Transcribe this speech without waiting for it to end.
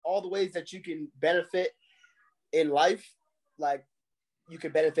all the ways that you can benefit in life, like you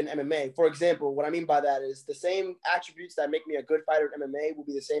could benefit in MMA. For example, what I mean by that is the same attributes that make me a good fighter in MMA will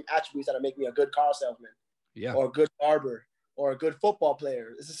be the same attributes that make me a good car salesman, or a good barber, or a good football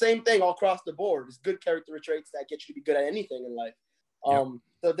player. It's the same thing all across the board. It's good character traits that get you to be good at anything in life.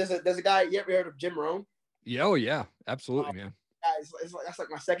 So there's a guy. You ever heard of Jim Rohn? Yeah, oh yeah, absolutely, man. That's like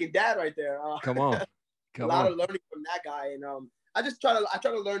my second dad right there. Come on. A lot of learning from that guy, and I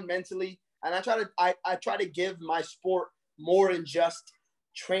try to learn mentally, and I try to give my sport more than just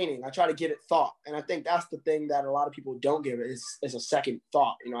training. I try to give it thought, and I think that's the thing that a lot of people don't give it is a second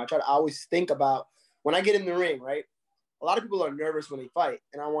thought. I always think about when I get in the ring, right? A lot of people are nervous when they fight,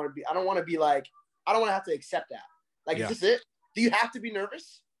 and I don't want to have to accept that. Like, is this it? Do you have to be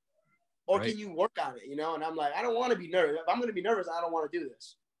nervous? Or can you work on it, And I'm like, I don't want to be nervous. If I'm going to be nervous, I don't want to do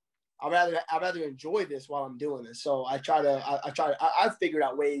this. I'd rather enjoy this while I'm doing this. So I've figured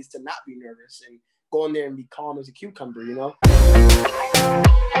out ways to not be nervous and go in there and be calm as a cucumber,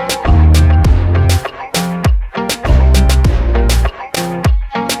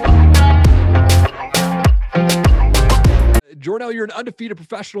 Jornell, you're an undefeated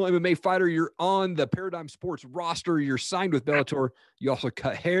professional MMA fighter. You're on the Paradigm Sports roster. You're signed with Bellator. You also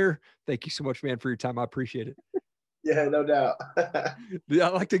cut hair. Thank you so much, man, for your time. I appreciate it. Yeah, no doubt. I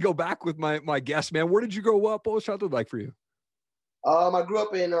like to go back with my guests, man. Where did you grow up? What was childhood like for you? I grew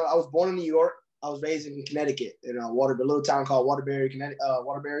up in. I was born in New York. I was raised in Connecticut, in a little town called Waterbury, Connecticut.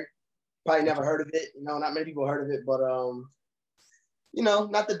 Waterbury. Probably never heard of it. Not many people heard of it, but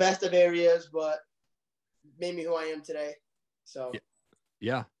not the best of areas, but made me who I am today. So.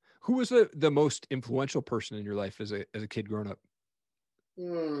 Yeah. Who was the most influential person in your life as a kid growing up?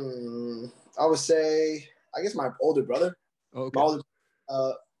 I would say, I guess my older brother. Oh, okay. My older,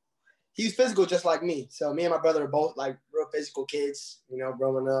 he's physical just like me. So me and my brother are both like real physical kids,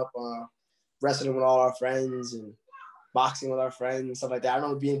 growing up, wrestling with all our friends and boxing with our friends, stuff like that. I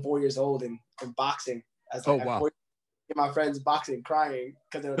remember being 4 years old and boxing. Wow. My friends boxing, crying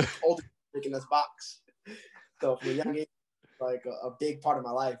because they were older making us box. So from a young age, like a big part of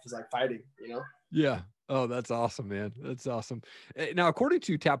my life is like fighting, Yeah. Oh, that's awesome, man. That's awesome. Now, according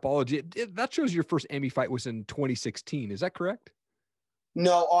to Tapology, that shows your first Emmy fight was in 2016. Is that correct?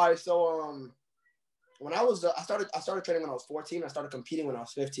 No. All right. So, when I started training when I was 14. I started competing when I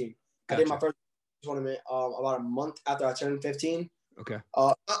was 15. Gotcha. I did my first tournament about a month after I turned 15. Okay.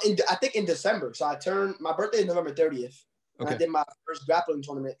 I think in December. So my birthday is November 30th. And I did my first grappling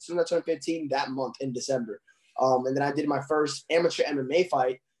tournament as soon as I turned 15 that month in December. And then I did my first amateur MMA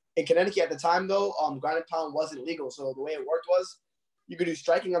fight in Connecticut at the time, though. Ground and pound wasn't legal. So the way it worked was you could do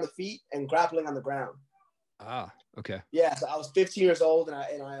striking on the feet and grappling on the ground. Ah, okay. Yeah, so I was 15 years old, and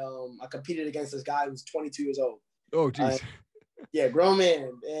I competed against this guy who was 22 years old. Oh, geez. Yeah, grown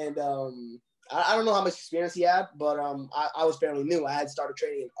man. And I don't know how much experience he had, but I was fairly new. I had started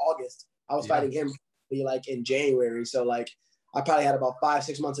training in August. I was fighting him like in January. So like I probably had about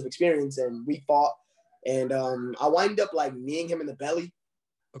 5-6 months of experience, and we fought. And I wind up like kneeing him in the belly.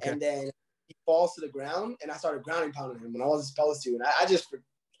 Okay. And then he falls to the ground, and I started grounding pounding him when I wasn't supposed to. And I just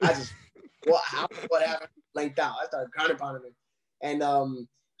what happened? Blanked out. I started grounding pounding him, and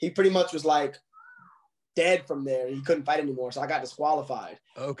he pretty much was like dead from there. He couldn't fight anymore, so I got disqualified.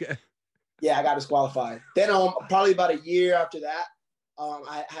 Okay. Yeah, I got disqualified. Then probably about a year after that,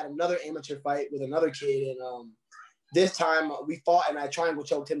 I had another amateur fight with another kid, and this time we fought, and I triangle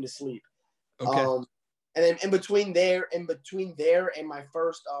choked him to sleep. Okay. And then in between there and my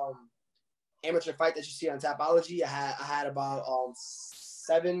first amateur fight that you see on Tapology, I had about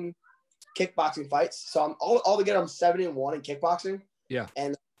 7 kickboxing fights. So I'm altogether I'm 7-1 in kickboxing. Yeah.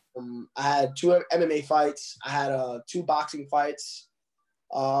 And I had 2 MMA fights. I had 2 boxing fights,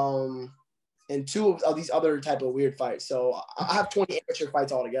 and 2 of these other type of weird fights. So I have 20 amateur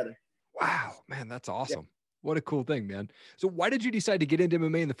fights altogether. Wow, man, that's awesome. Yeah. What a cool thing, man. So why did you decide to get into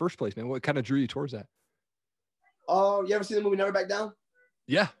MMA in the first place, man? What kind of drew you towards that? You ever seen the movie Never Back Down?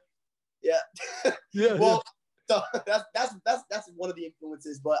 Yeah. Yeah. Yeah. Well, so that's one of the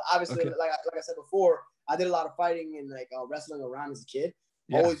influences. But obviously, like I said before, I did a lot of fighting and like wrestling around as a kid.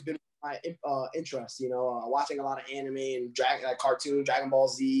 Yeah. Always been my interest, watching a lot of anime and cartoon, Dragon Ball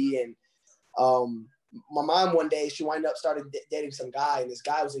Z, and my mom one day she wound up started dating some guy, and this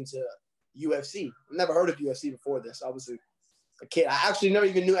guy was into UFC. I've never heard of UFC before this. I was a kid. I actually never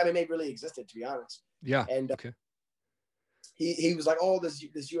even knew MMA really existed, to be honest. Yeah. And he was like, oh, this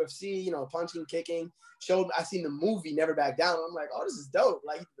UFC, punching, kicking. I seen the movie Never Back Down. I'm like, oh, this is dope.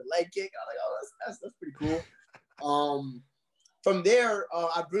 Like the leg kick. I'm like, oh, that's pretty cool. from there,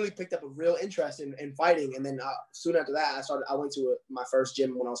 I really picked up a real interest in fighting. And then soon after that, I went to my first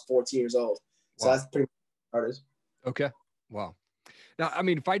gym when I was 14 years old. So Wow. that's pretty much how it is. Okay. Wow. Now, I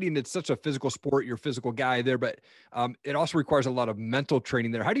mean, fighting, it's such a physical sport. You're a physical guy there, but it also requires a lot of mental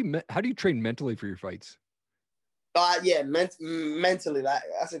training there. How do you train mentally for your fights? Yeah, mentally,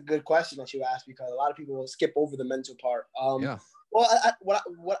 that's a good question that you asked, because a lot of people will skip over the mental part. Yeah. Well,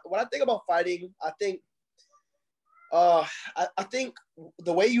 what I think about fighting, I think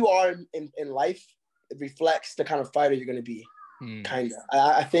the way you are in life, it reflects the kind of fighter you're going to be. Kind of.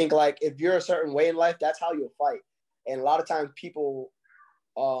 I think like if you're a certain way in life, that's how you'll fight. And a lot of times people,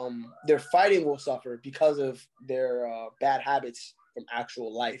 their fighting will suffer because of their bad habits from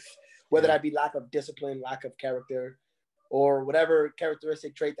actual life, whether that be lack of discipline, lack of character, or whatever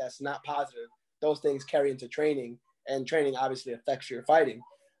characteristic trait that's not positive. Those things carry into training, and training obviously affects your fighting.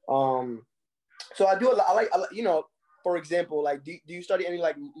 So I do a lot. I like, for example, like, do you study any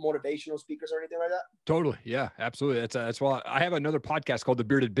like motivational speakers or anything like that? Totally. Yeah, absolutely. That's why I have another podcast called The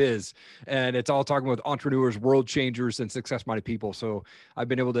Bearded Biz, and it's all talking with entrepreneurs, world changers, and success-minded people. So I've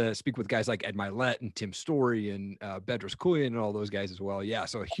been able to speak with guys like Ed Milet and Tim Story and Bedros Keuilian and all those guys as well. Yeah.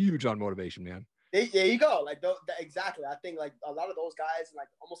 So huge on motivation, man. There you go. Like exactly. I think like a lot of those guys, like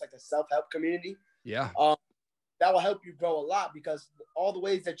almost like the self-help community. Yeah. That will help you grow a lot, because all the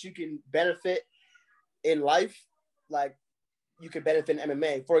ways that you can benefit in life, like you could benefit in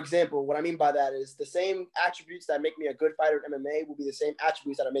MMA. For example, what I mean by that is the same attributes that make me a good fighter in MMA will be the same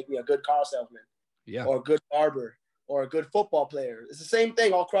attributes that make me a good car salesman, or a good barber, or a good football player. It's the same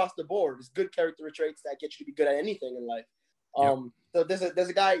thing all across the board. It's good character traits that get you to be good at anything in life. So there's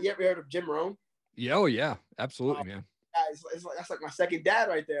a guy, you ever heard of Jim Rohn? Yeah. Oh yeah, absolutely, man. That's like my second dad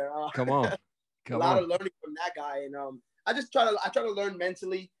right there. Come on. A lot of learning from that guy. And I try to learn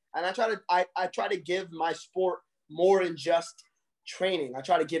mentally, and I try to give my sport more than just training. I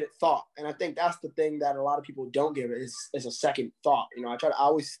try to give it thought, and I think that's the thing that a lot of people don't give it, is a second thought. I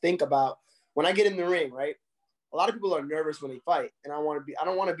always think about when I get in the ring, right? A lot of people are nervous when they fight, and I don't want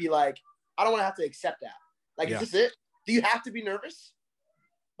to have to accept that. Like, is this it? Do you have to be nervous,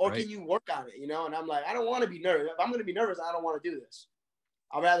 or can you work on it? And I'm like, I don't want to be nervous. If I'm going to be nervous, I don't want to do this.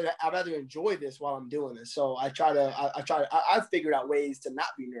 I'd rather enjoy this while I'm doing this. So I've figured out ways to not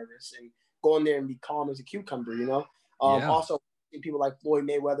be nervous and go in there and be calm as a cucumber, Also people like Floyd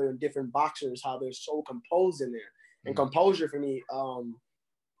Mayweather and different boxers, how they're so composed in there. And composure for me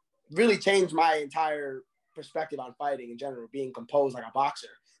really changed my entire perspective on fighting in general, being composed like a boxer.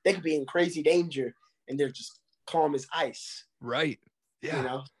 They could be in crazy danger and they're just calm as ice. Right.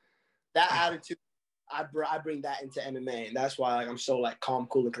 Yeah. That attitude, I bring that into MMA, and that's why I'm so calm,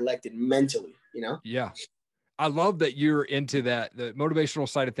 cool, and collected mentally, Yeah. I love that you're into that, the motivational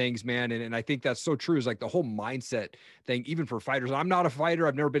side of things, man. And I think that's so true, is like the whole mindset thing, even for fighters. I'm not a fighter.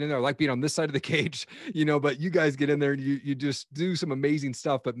 I've never been in there. I like being on this side of the cage, but you guys get in there and you just do some amazing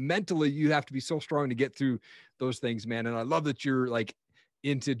stuff, but mentally you have to be so strong to get through those things, man. And I love that you're like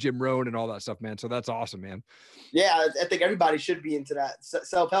into Jim Rohn and all that stuff, man. So that's awesome, man. Yeah. I think everybody should be into that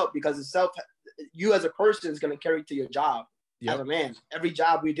self-help, because you as a person is going to carry to your job as a man. Every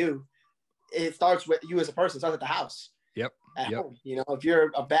job we do, it starts with you as a person. It starts at the house. At home. If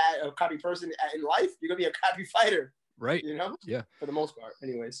you're a crappy person in life, you're going to be a crappy fighter. Right. Yeah. For the most part.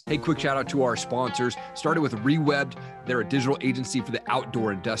 Anyways. Hey, quick shout out to our sponsors. Started with Rewebbed. They're a digital agency for the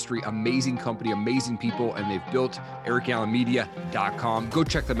outdoor industry. Amazing company, amazing people, and they've built ericallenmedia.com. Go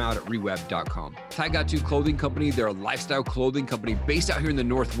check them out at rewebbed.com. Taigatu Clothing Company. They're a lifestyle clothing company based out here in the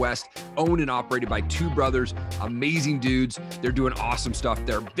Northwest, owned and operated by two brothers, amazing dudes. They're doing awesome stuff.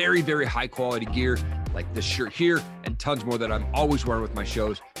 They're very, very high quality gear, like this shirt here and tons more that I'm always wearing with my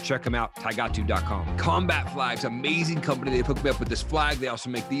shows. Check them out, taigatu.com. Combat Flags, amazing company. They've hooked me up with this flag. They also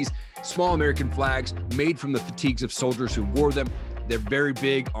make these small American flags made from the fatigues of soldiers who wore them. They're very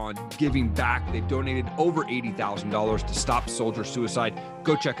big on giving back. They've donated over $80,000 to stop soldier suicide.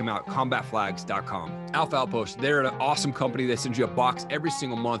 Go check them out, combatflags.com. Alpha Outpost, they're an awesome company. They send you a box every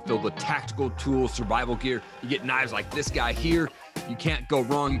single month filled with tactical tools, survival gear. You get knives like this guy here. You can't go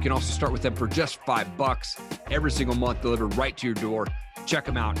wrong. You can also start with them for just $5 every single month, delivered right to your door. Check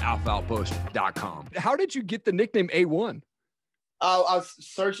them out, alphaoutpost.com. How did you get the nickname A1? I was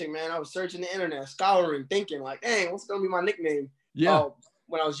searching, man. I was searching the internet, scouring, thinking like, dang, what's going to be my nickname? Yeah.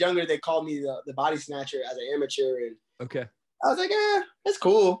 When I was younger, they called me the body snatcher as an amateur. And okay. I was like, it's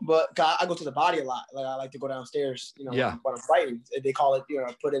cool. But I go to the body a lot. Like, I like to go downstairs, when I'm fighting. They call it,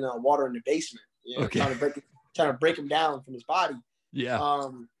 put in water in the basement. Trying to break him down from his body. Yeah.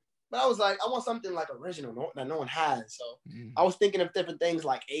 But I was like, I want something like original that no one has. So I was thinking of different things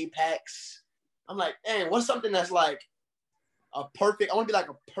like Apex. I'm like, what's something that's like I want to be like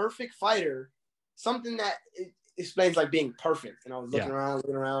a perfect fighter, something that explains like being perfect. And I was looking around,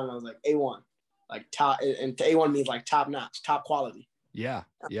 and I was like, A1, like top, and A1 means like top notch, top quality. Yeah.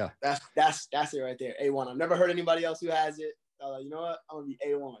 That's it right there. A1. I've never heard anybody else who has it. You know what? I'm gonna be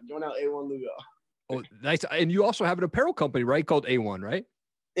A1. Join out A1 Lugo. Oh, nice. And you also have an apparel company, right? Called A1, right?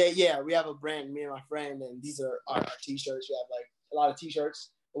 Yeah, we have a brand, me and my friend, and these are our t-shirts. We have like a lot of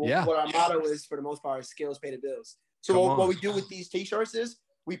t-shirts. Yeah. What our motto is, for the most part, is skills pay the bills. So what we do with these t-shirts is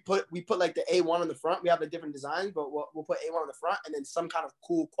we put like the A1 on the front. We have the different designs, but we'll put A1 on the front and then some kind of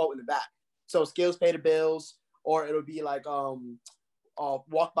cool quote in the back. So skills pay the bills, or it'll be like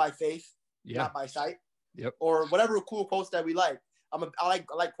walk by faith, not by sight. Yep. Or whatever cool quotes that we like. I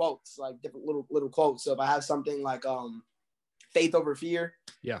like quotes, like different little quotes. So if I have something like faith over fear,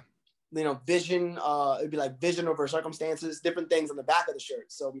 vision, it'd be like vision over circumstances, different things on the back of the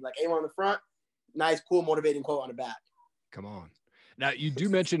shirt. So it'd be like A1 on the front, nice, cool, motivating quote on the back. Come on. Now you do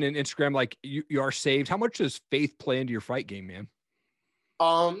mention in Instagram, like you are saved. How much does faith play into your fight game, man?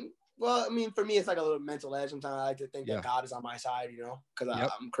 Well, I mean, for me, it's like a little mental edge. Sometimes I like to think that God is on my side, because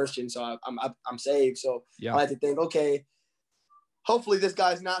I'm Christian, so I'm saved. So I like to think, okay, hopefully this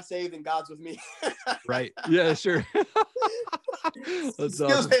guy's not saved and God's with me. Right. Yeah, sure.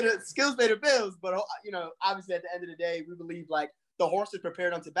 Skills pay the bills, but obviously at the end of the day, we believe like the horse is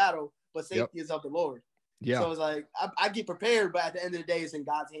prepared unto battle, but safety is of the Lord. Yeah. So it's like I get prepared, but at the end of the day, it's in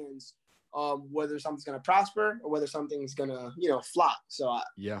God's hands. Whether something's gonna prosper or whether something's gonna flop. So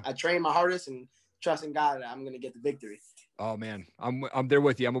I train my hardest and trust in God that I'm gonna get the victory. Oh man, I'm there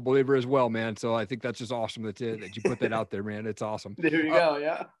with you. I'm a believer as well, man. So I think that's just awesome that you put that out there, man. It's awesome. There you go.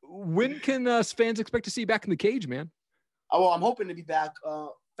 Yeah. When can fans expect to see you back in the cage, man? Oh, well, I'm hoping to be back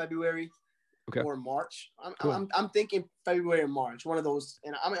February or March. I'm thinking February or March. One of those.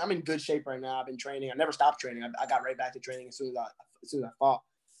 And I'm in good shape right now. I've been training. I never stopped training. I got right back to training as soon as I fought.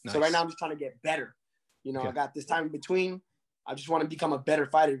 Nice. So right now I'm just trying to get better. I got this time in between. I just want to become a better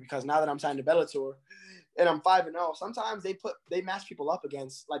fighter, because now that I'm signed to Bellator and I'm 5-0, sometimes they match people up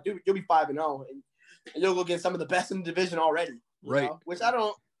against, like, dude, you'll be 5-0 and you'll go against some of the best in the division already. Right. Which I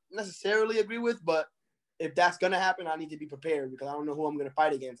don't necessarily agree with, but if that's going to happen, I need to be prepared, because I don't know who I'm going to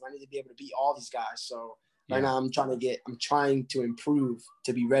fight against. I need to be able to beat all these guys. So right now I'm trying to improve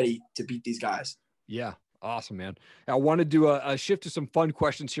to be ready to beat these guys. Yeah. Awesome, man. I want to do a shift to some fun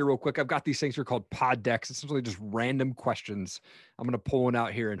questions here real quick. I've got these things here called pod decks, essentially just random questions. I'm going to pull one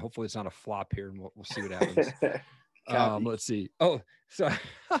out here and hopefully it's not a flop here, and we'll see what happens. Let's see. Oh, so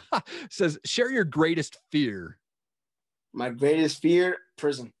says, share your greatest fear. My greatest fear,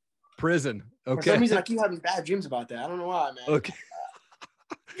 prison. Okay. For some reason, I keep having bad dreams about that. I don't know why, man. Okay.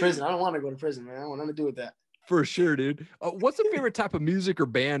 Prison. I don't want to go to prison, man. I want nothing to do with that. For sure, dude. What's a favorite type of music or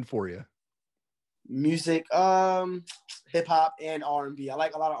band for you? Music, hip hop and R&B. I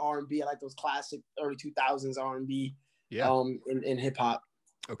like a lot of R&B. I like those classic early 2000s R&B. Yeah. In hip hop.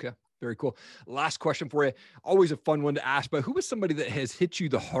 Okay. Very cool. Last question for you. Always a fun one to ask, but who is somebody that has hit you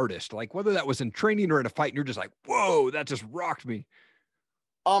the hardest? Like whether that was in training or in a fight, and you're just like, whoa, that just rocked me.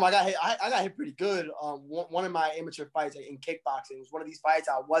 I got hit. I got hit pretty good. One of my amateur fights in kickboxing was one of these fights.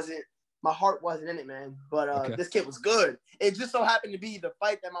 My heart wasn't in it, man. But this kid was good. It just so happened to be the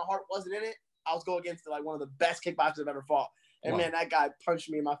fight that my heart wasn't in it. I was going against like one of the best kickboxers I've ever fought. And man, that guy punched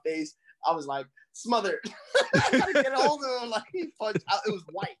me in my face. I was like smothered. I tried to get a hold of him. Like he punched out. It was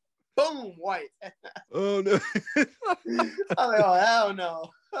white. Boom, white. Oh no. I'm like, oh hell no.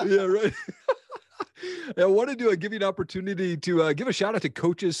 Yeah, right. I want to give you an opportunity to give a shout out to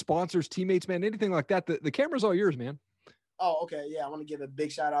coaches, sponsors, teammates, man, anything like that. The camera's all yours, man. Oh, okay. Yeah, I want to give a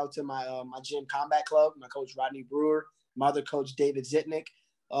big shout out to my my gym combat club, my coach Rodney Brewer, my other coach David Zitnick,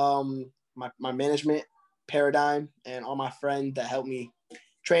 my management Paradigm, and all my friends that helped me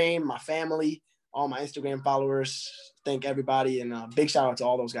train, my family, all my Instagram followers. Thank everybody, and big shout out to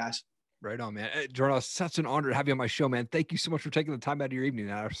all those guys. Right on, man. Hey, Jordan, it's such an honor to have you on my show, man. Thank you so much for taking the time out of your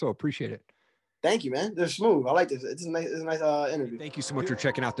evening. I so appreciate it. Thank you, man. They're smooth. I like this. It's a nice interview. Thank you so much for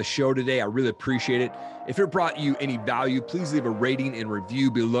checking out the show today. I really appreciate it. If it brought you any value, please leave a rating and review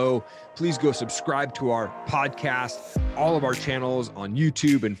below. Please go subscribe to our podcast, all of our channels on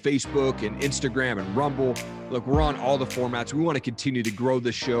YouTube and Facebook and Instagram and Rumble. Look, we're on all the formats. We want to continue to grow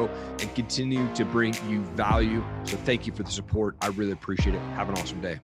this show and continue to bring you value. So thank you for the support. I really appreciate it. Have an awesome day.